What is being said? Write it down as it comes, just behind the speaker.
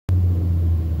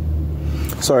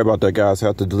Sorry about that, guys. I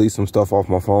have to delete some stuff off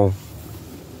my phone.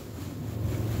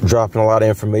 Dropping a lot of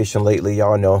information lately,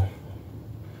 y'all know.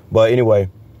 But anyway,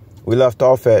 we left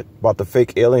off at about the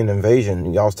fake alien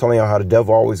invasion. Y'all was telling y'all how the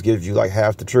devil always gives you like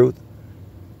half the truth.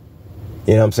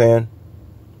 You know what I'm saying?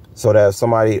 So that if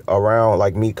somebody around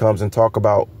like me comes and talk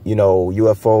about, you know,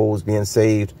 UFOs being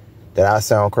saved, that I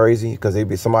sound crazy, because they'd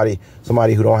be somebody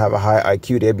who don't have a high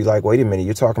IQ. They'd be like, wait a minute,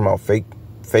 you're talking about fake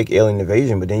alien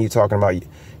invasion, but then you're talking about,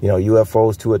 you know,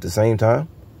 UFOs too at the same time.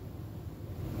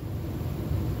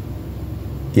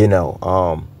 You know,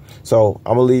 so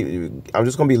I'm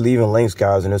just gonna be leaving links,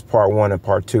 guys, in this part 1 and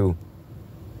part 2.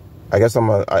 I guess I'm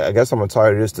gonna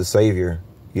title this The Savior.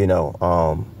 You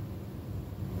know,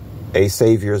 a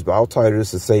Savior's, but I'll title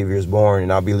this The Savior's Born,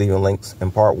 and I'll be leaving links in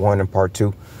part 1 and part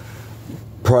 2.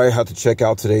 Probably have to check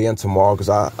out today and tomorrow, because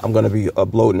I'm going to be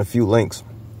uploading a few links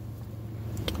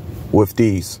with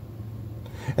these.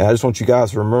 And I just want you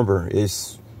guys to remember,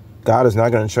 God is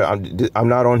not going to try. I'm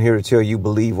not on here to tell you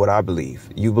believe what I believe.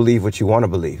 You believe what you want to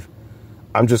believe.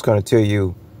 I'm just going to tell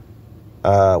you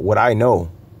what I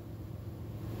know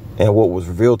and what was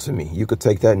revealed to me. You could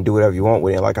take that and do whatever you want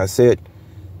with it. And like I said,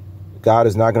 God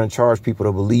is not going to charge people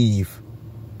to believe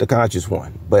the conscious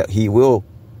one, but he will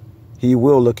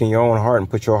look in your own heart and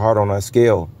put your heart on a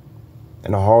scale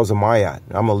in the halls of Ma'at.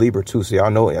 I'm a Libra too, so y'all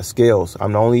know it. Scales.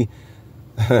 I'm the only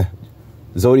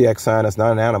zodiac sign that's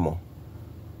not an animal.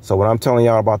 So when I'm telling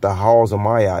y'all about the halls of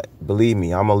Ma'at, believe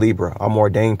me, I'm a Libra. I'm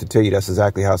ordained to tell you that's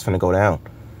exactly how it's going to go down.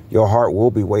 Your heart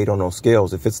will be weighed on those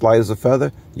scales. If it's light as a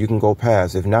feather, you can go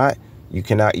past. If not, you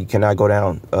cannot go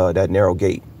down that narrow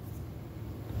gate.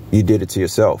 You did it to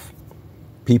yourself.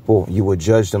 People, you will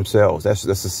judge themselves. That's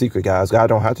the secret, guys. God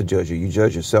don't have to judge you. You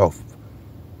judge yourself.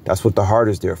 That's what the heart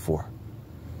is there for.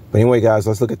 But anyway, guys,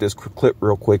 let's look at this clip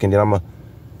real quick, and then I'm going to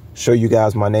show you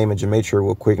guys my name and gematria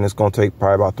real quick, and it's going to take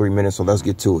probably about 3 minutes, so let's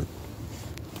get to it.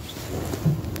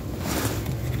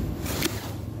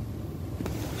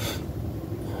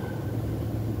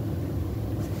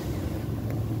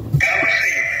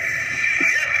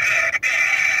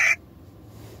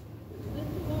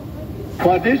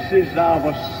 For this is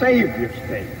our Savior's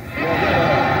day.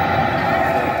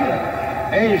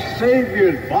 A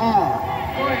Savior's born.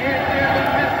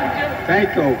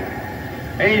 Thank you.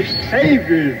 A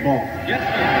Savior's born.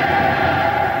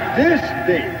 This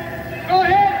day,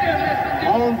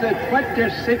 on the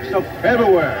 26th of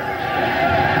February,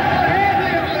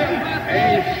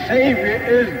 a Savior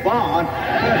is born to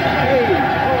save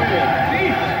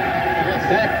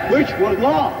that which was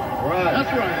lost. Right.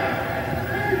 That's right.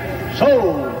 So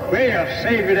great a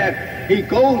Savior that he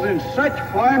goes and search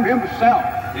for him himself.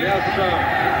 Yes, sir.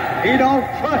 He don't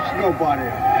trust nobody.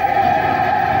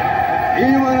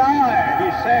 Even I, he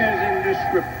says in this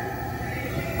scripture,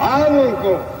 I will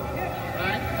go.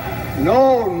 Right.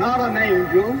 No, not an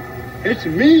angel. It's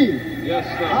me. Yes,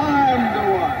 sir. I'm the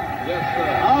one. Yes, sir.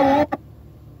 I won't.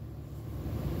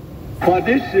 For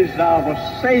this is our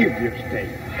Savior's day.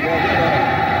 Yes,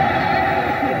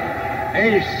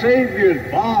 A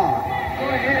Savior's born.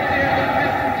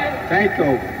 Thank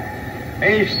you.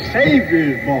 A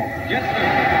Savior's born. Yes,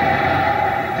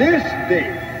 sir. This day,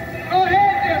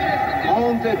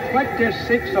 on the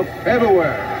 26th of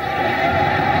February,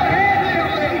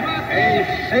 a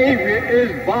Savior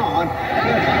is born to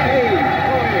save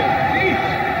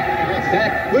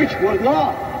that which was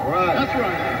lost. Right. That's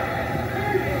right.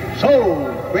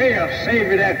 So great a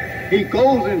Savior that he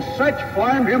goes and search for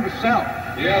him himself.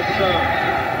 Yes,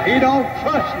 sir. He don't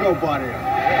trust nobody.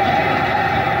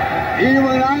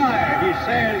 Even I, he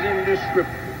says in this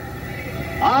scripture,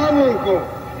 I will go.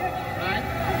 Right.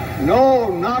 No,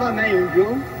 not an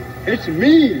angel. It's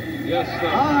me. Yes, sir.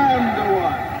 I'm the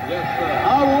one. Yes, sir.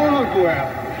 I want to go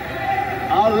after him.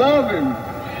 I love him.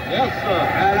 Yes, sir.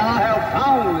 And I have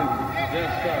found him.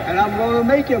 Yes, sir. And I'm going to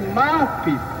make him my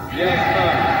people. Yes,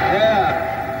 sir. Yeah.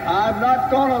 I'm not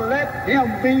going to let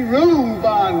him be ruled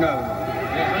by another.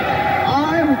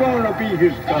 I'm going to be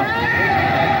his God.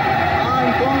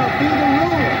 I'm going to be the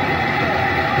ruler.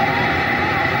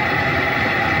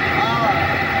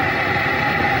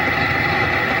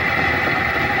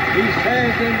 He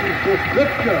says in the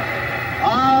scripture,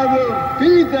 I will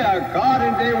be their God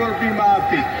and they will be my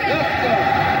people. Yes, sir.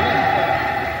 Yes,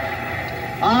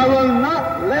 sir. I will not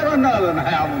let another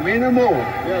have them anymore.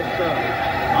 Yes, sir.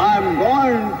 I'm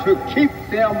going to keep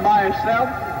them myself,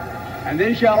 and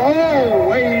they shall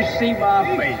always see my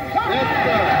face. Yes,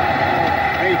 sir.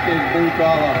 Faith is blue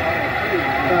collar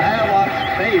to have a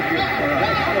Savior for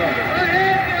us.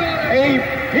 A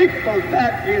people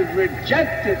that is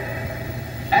rejected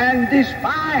and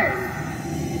despised.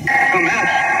 From Muhammad.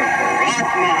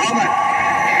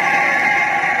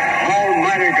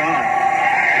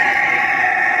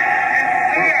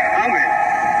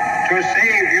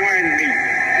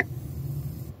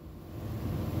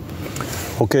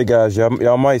 Okay, guys,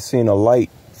 y'all might seen a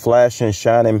light flashing,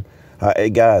 shining.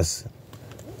 Hey, guys,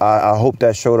 I hope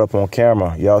that showed up on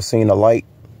camera. Y'all seen the light,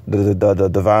 the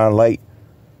divine light.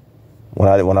 When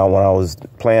I was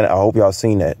playing, I hope y'all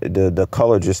seen that. The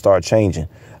color just started changing.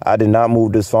 I did not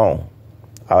move this phone.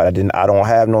 I don't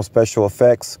have no special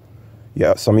effects.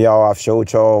 Yeah, some of y'all, I've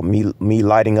showed y'all me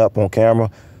lighting up on camera.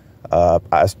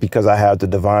 It's because I have the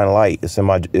divine light. It's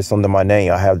under my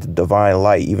name. I have the divine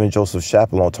light. Even Joseph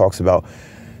Chapelon talks about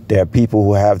there are people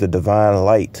who have the divine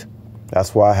light.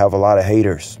 That's why I have a lot of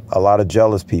haters, a lot of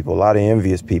jealous people, a lot of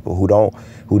envious people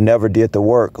who never did the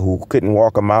work, who couldn't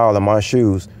walk a mile in my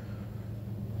shoes,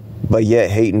 but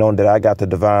yet hating on that I got the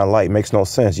divine light. Makes no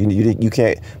sense. You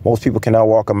can't. Most people cannot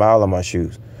walk a mile in my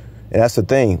shoes, and that's the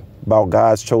thing about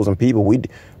God's chosen people.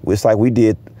 It's like we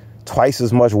did twice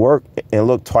as much work and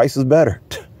look twice as better.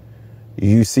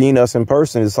 You seen us in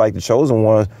person. It's like the chosen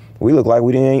ones. We look like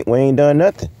we ain't done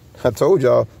nothing. I told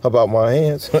y'all about my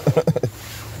hands. You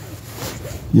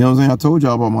know what I'm saying? I told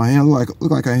y'all about my hand.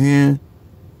 Look like a hand.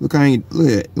 Look, I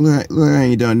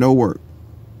ain't done no work.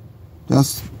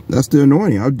 That's the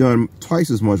anointing. I've done twice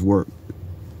as much work,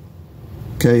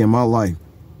 okay, in my life.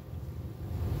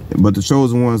 But the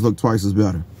chosen ones look twice as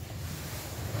better.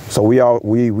 So we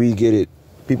get it.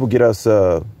 People get us.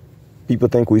 People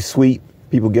think we sweet.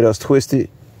 People get us twisted.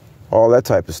 All that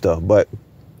type of stuff. But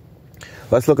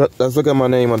let's look at my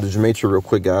name under Gematria real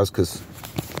quick, guys, because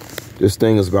this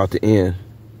thing is about to end.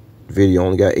 Video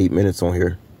only got 8 minutes on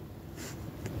here.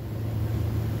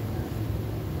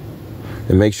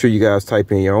 And make sure you guys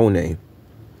type in your own name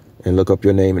and look up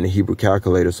your name in the Hebrew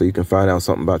calculator so you can find out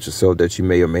something about yourself that you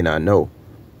may or may not know.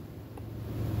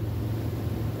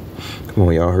 Come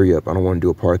on, y'all, hurry up. I don't want to do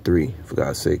a part 3, for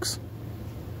God's sakes.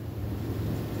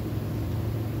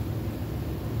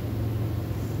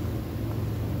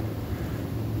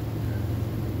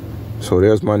 So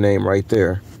there's my name right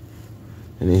there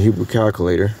in the Hebrew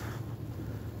calculator.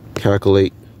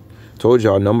 Calculate. Told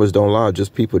y'all numbers don't lie,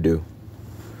 just people do.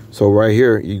 So right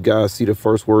here, you guys see the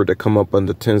first word that come up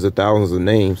under tens of thousands of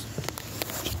names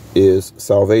is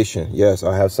salvation. Yes,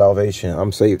 I have salvation.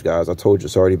 I'm saved, guys. I told you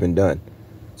it's already been done.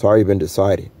 It's already been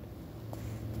decided.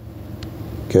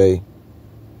 Okay.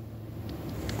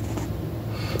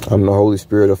 I'm the Holy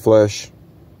Spirit of flesh.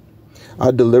 I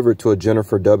delivered to a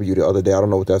Jennifer W. the other day. I don't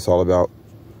know what that's all about.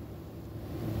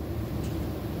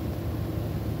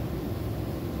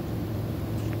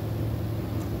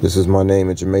 This is my name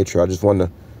in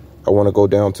Gematria. I want to go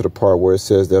down to the part where it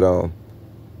says that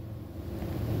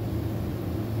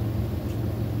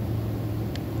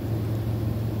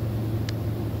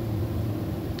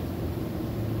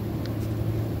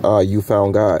you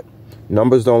found God.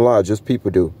 Numbers don't lie, just people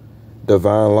do.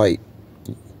 Divine light.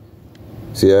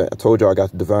 See, I told you I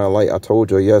got the divine light. I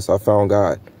told you, yes, I found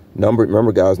God.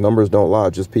 Remember, guys, numbers don't lie,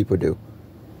 just people do.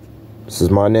 This is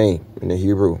my name in the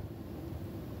Hebrew.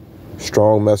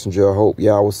 Strong messenger of hope.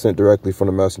 Yeah, I was sent directly from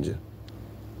the messenger.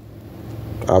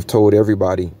 I've told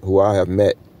everybody who I have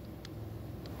met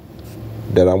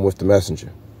that I'm with the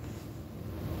messenger.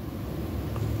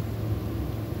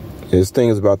 This thing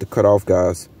is about to cut off,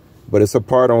 guys. But it's a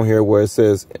part on here where it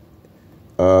says,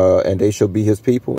 and they shall be his people.